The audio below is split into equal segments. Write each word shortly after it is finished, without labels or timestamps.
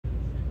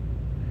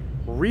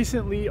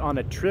Recently, on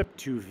a trip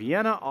to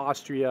Vienna,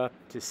 Austria,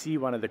 to see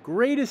one of the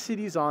greatest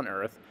cities on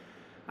earth,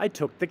 I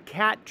took the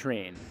CAT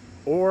train,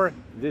 or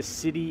the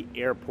City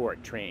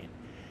Airport train.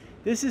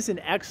 This is an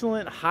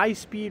excellent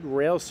high-speed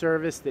rail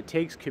service that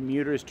takes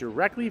commuters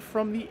directly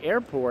from the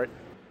airport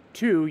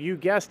to, you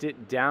guessed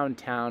it,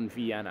 downtown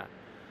Vienna.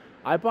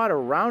 I bought a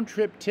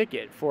round-trip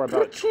ticket for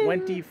about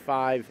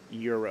 25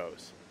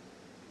 euros.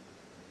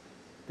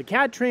 The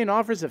CAT train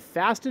offers a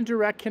fast and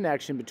direct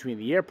connection between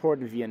the airport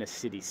and Vienna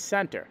city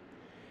center.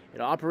 It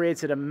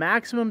operates at a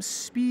maximum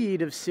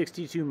speed of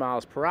 62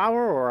 miles per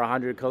hour or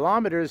 100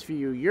 kilometers for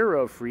you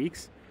Euro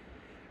freaks,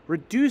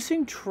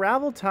 reducing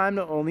travel time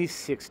to only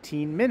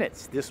 16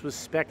 minutes. This was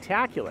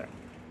spectacular.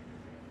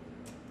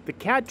 The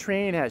CAT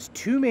train has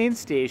two main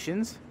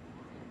stations,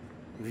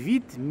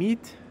 Wien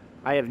Mitte,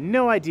 I have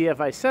no idea if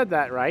I said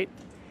that right,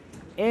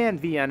 and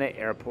Vienna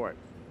Airport.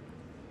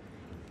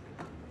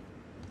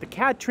 The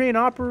CAT train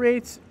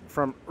operates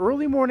from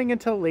early morning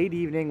until late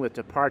evening with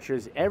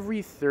departures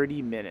every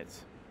 30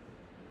 minutes.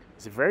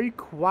 It's a very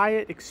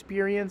quiet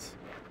experience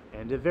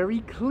and a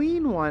very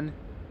clean one,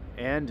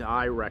 and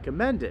I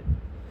recommend it.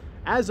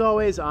 As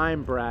always,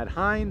 I'm Brad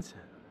Hines.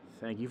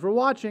 Thank you for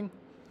watching.